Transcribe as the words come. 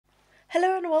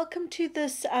Hello and welcome to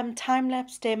this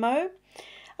time-lapse demo.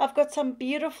 I've got some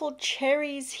beautiful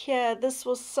cherries here. This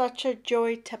was such a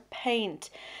joy to paint.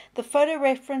 The photo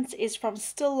reference is from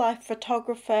still life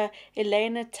photographer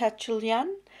Elena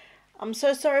Tatulyan. I'm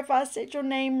so sorry if I said your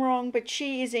name wrong, but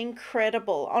she is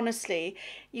incredible. Honestly,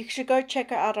 you should go check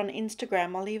her out on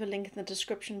Instagram. I'll leave a link in the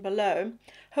description below.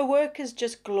 Her work is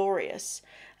just glorious.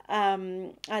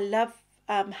 I love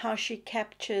how she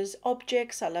captures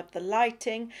objects. I love the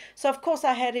lighting. So of course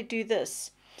I had to do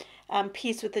this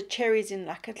piece with the cherries in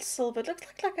like a silver. It looks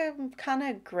like a kind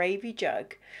of gravy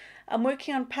jug. I'm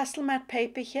working on Pastelmat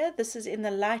paper here. This is in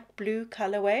the light blue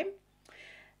colorway.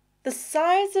 The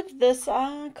size of this,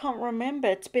 I can't remember.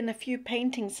 It's been a few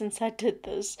paintings since I did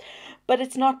this, but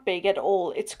it's not big at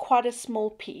all. It's quite a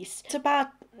small piece. It's about,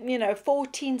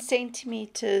 14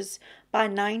 centimeters by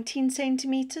 19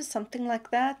 centimeters, something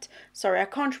like that. Sorry, I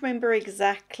can't remember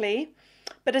exactly,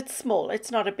 but it's small.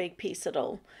 It's not a big piece at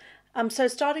all. So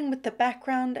starting with the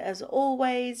background, as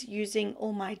always, using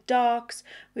all my darks.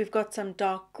 We've got some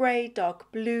dark grey,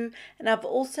 dark blue, and I've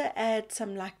also added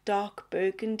some like dark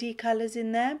burgundy colors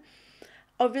in there.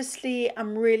 Obviously,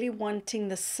 I'm really wanting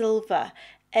the silver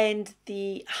and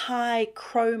the high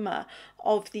chroma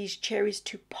of these cherries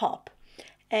to pop.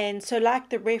 And so like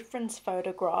the reference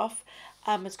photograph,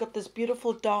 it's got this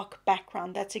beautiful dark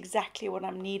background. That's exactly what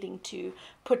I'm needing to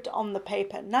put on the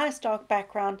paper. Nice dark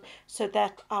background so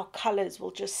that our colors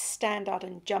will just stand out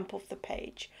and jump off the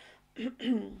page.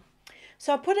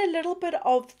 So I put a little bit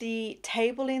of the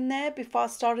table in there before I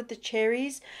started the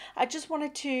cherries. I just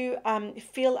wanted to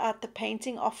feel out the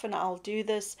painting. Often I'll do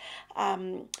this.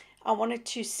 I wanted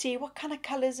to see what kind of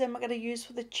colors am I going to use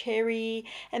for the cherry,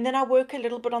 and then I work a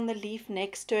little bit on the leaf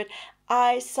next to it.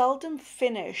 I seldom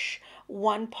finish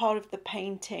one part of the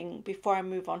painting before I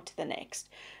move on to the next.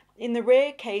 In the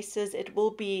rare cases, it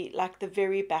will be like the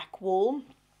very back wall.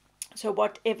 So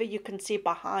whatever you can see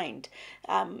behind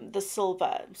the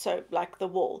silver, so like the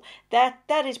wall, that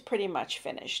is pretty much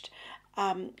finished.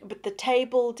 But the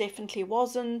table definitely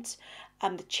wasn't.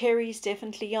 The cherries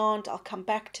definitely aren't. I'll come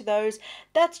back to those.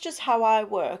 That's just how I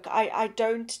work. I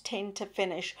don't tend to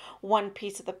finish one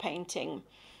piece of the painting.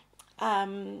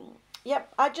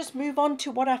 Yep, I just move on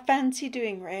to what I fancy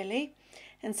doing, really.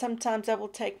 And sometimes that will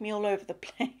take me all over the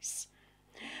place.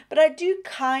 But I do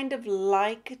kind of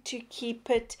like to keep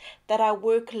it that I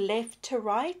work left to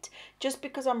right, just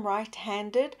because I'm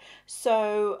right-handed.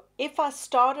 So if I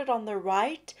started on the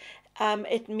right,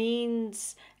 it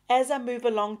means as I move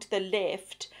along to the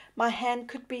left, my hand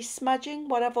could be smudging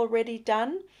what I've already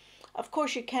done. Of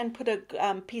course, you can put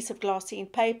a piece of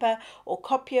glassine paper or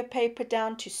copier paper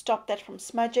down to stop that from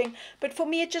smudging. But for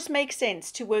me, it just makes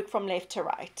sense to work from left to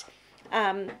right.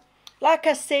 Like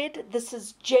I said, this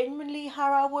is genuinely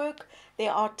how I work.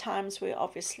 There are times where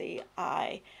obviously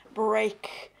I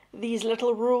break these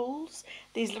little rules,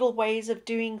 these little ways of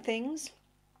doing things.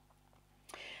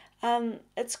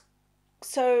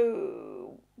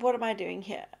 So what am I doing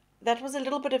here? That was a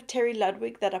little bit of Terry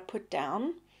Ludwig that I put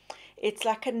down. It's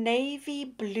like a navy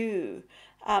blue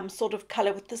sort of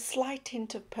color with a slight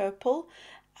hint of purple.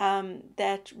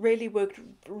 That really worked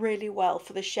really well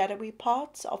for the shadowy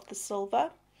parts of the silver.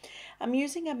 I'm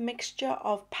using a mixture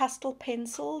of pastel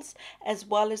pencils as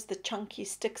well as the chunky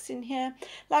sticks in here.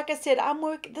 Like I said,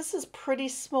 this is pretty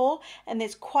small and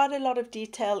there's quite a lot of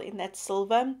detail in that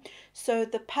silver. So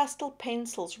the pastel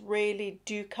pencils really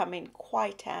do come in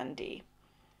quite handy.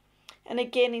 And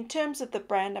again, in terms of the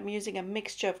brand, I'm using a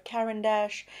mixture of Caran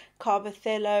Dache,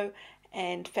 Carbethello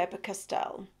and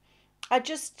Faber-Castell. I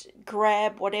just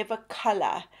grab whatever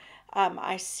color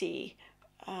I see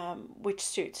which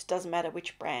suits. Doesn't matter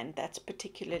which brand that's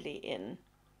particularly in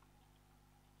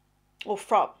or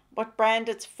from, what brand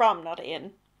it's from, not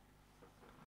in.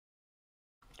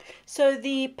 So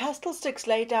the pastel sticks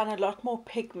lay down a lot more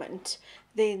pigment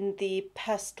than the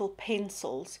pastel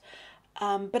pencils.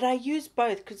 But I use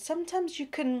both because sometimes you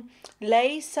can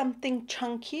lay something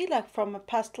chunky like from a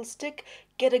pastel stick,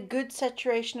 get a good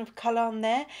saturation of color on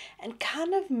there and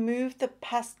kind of move the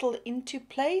pastel into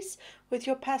place with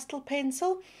your pastel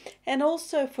pencil. And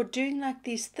also for doing like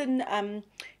these thin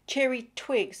cherry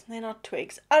twigs, they're not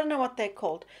twigs, I don't know what they're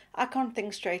called, I can't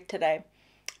think straight today.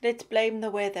 Let's blame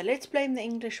the weather, let's blame the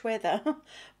English weather.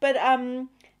 But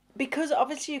because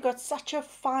obviously you've got such a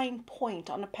fine point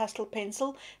on a pastel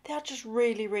pencil, they are just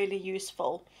really, really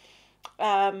useful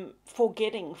for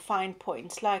getting fine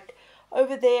points. Like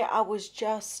over there, I was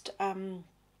just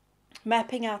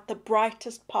mapping out the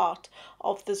brightest part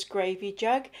of this gravy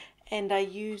jug, and I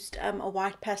used a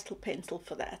white pastel pencil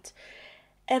for that.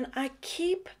 And I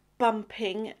keep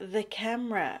bumping the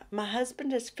camera. My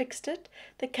husband has fixed it.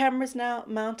 The camera's now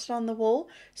mounted on the wall,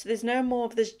 so there's no more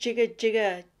of this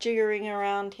jiggering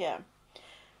around here.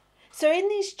 So in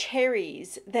these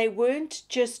cherries, they weren't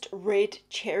just red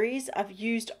cherries. I've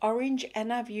used orange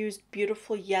and I've used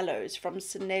beautiful yellows from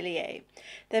Sennelier.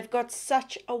 They've got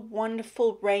such a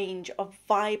wonderful range of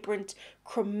vibrant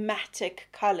chromatic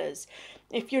colors.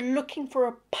 If you're looking for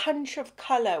a punch of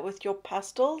color with your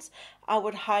pastels, I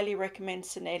would highly recommend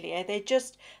Sennelier.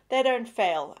 They don't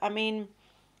fail. I mean,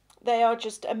 they are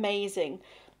just amazing.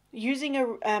 Using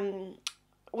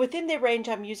within their range,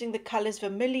 I'm using the colors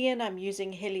Vermilion, I'm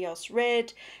using Helios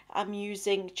Red, I'm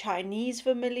using Chinese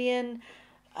Vermilion,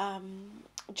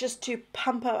 just to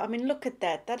pump up. I mean, look at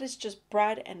that. That is just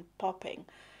bright and popping.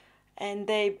 And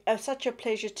they are such a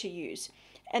pleasure to use.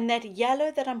 And that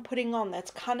yellow that I'm putting on,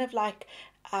 that's kind of like,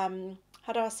 how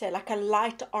do I say, like a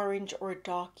light orange or a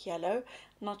dark yellow.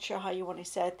 I'm not sure how you want to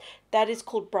say it. That is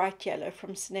called bright yellow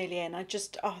from Sennelier. And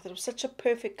that was such a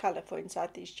perfect color for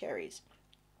inside these cherries.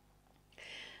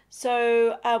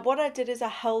 So what I did is I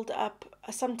held up,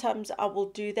 sometimes I will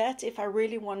do that if I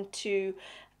really want to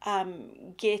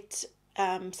get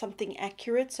something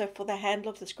accurate. So for the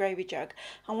handle of this gravy jug,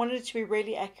 I wanted it to be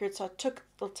really accurate. So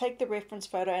I'll take the reference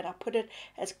photo and I put it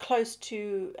as close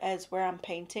to as where I'm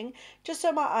painting, just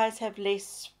so my eyes have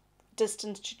less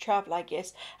distance to travel, I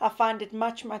guess. I find it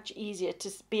much easier to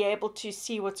be able to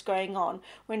see what's going on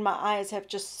when my eyes have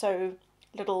just so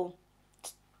little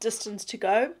distance to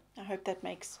go. I hope that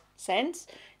makes sense.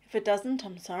 If it doesn't,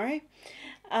 I'm sorry.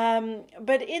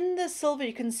 But in the silver,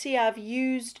 you can see I've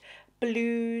used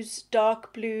blues,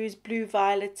 dark blues, blue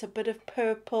violets, a bit of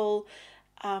purple,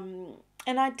 and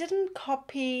I didn't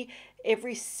copy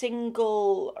every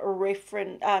single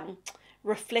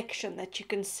reflection that you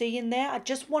can see in there. I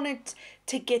just wanted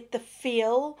to get the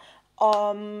feel.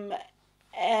 So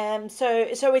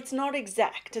it's not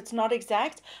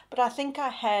exact, but I think I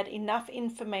had enough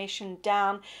information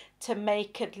down to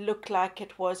make it look like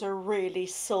it was a really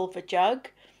silver jug,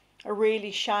 a really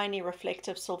shiny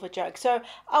reflective silver jug. So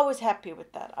I was happy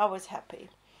with that. I was happy.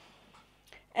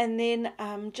 And then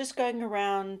just going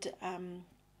around,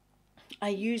 I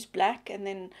use black, and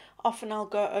then often I'll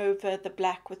go over the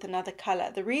black with another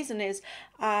color. The reason is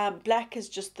black is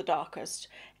just the darkest,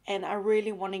 and I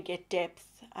really want to get depth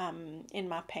in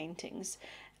my paintings.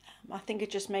 I think it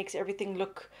just makes everything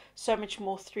look so much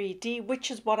more 3D,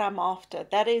 which is what I'm after.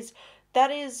 That is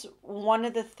one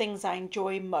of the things I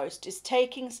enjoy most, is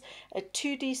taking a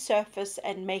 2D surface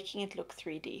and making it look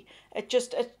 3D.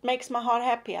 It makes my heart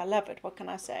happy. I love it. What can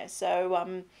I say?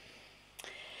 So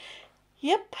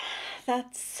yep,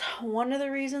 that's one of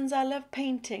the reasons I love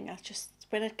painting.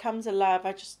 When it comes alive,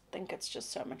 I just think it's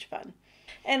just so much fun.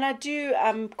 And I do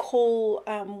call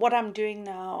what I'm doing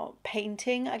now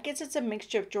painting. I guess it's a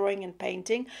mixture of drawing and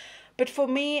painting. But for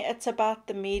me, it's about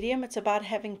the medium. It's about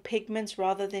having pigments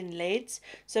rather than leads.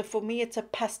 So for me, it's a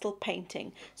pastel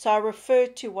painting. So I refer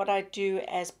to what I do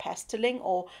as pasteling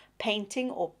or painting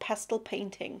or pastel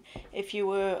painting. If you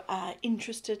were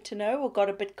interested to know or got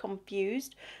a bit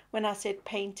confused when I said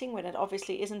painting, when it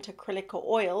obviously isn't acrylic or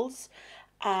oils,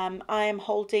 I am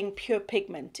holding pure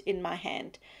pigment in my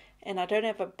hand. And I don't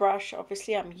have a brush.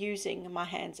 Obviously, I'm using my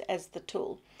hands as the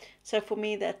tool. So for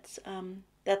me, that's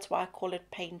why I call it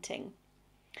painting.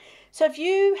 So if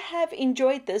you have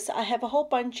enjoyed this, I have a whole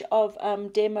bunch of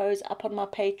demos up on my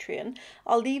Patreon.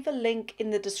 I'll leave a link in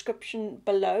the description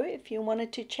below if you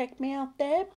wanted to check me out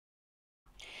there.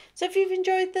 So if you've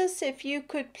enjoyed this, if you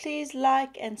could please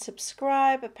like and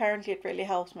subscribe. Apparently it really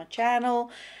helps my channel.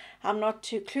 I'm not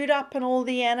too clued up in all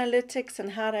the analytics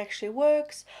and how it actually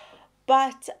works.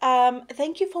 But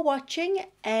thank you for watching,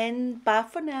 and bye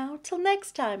for now. Till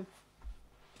next time.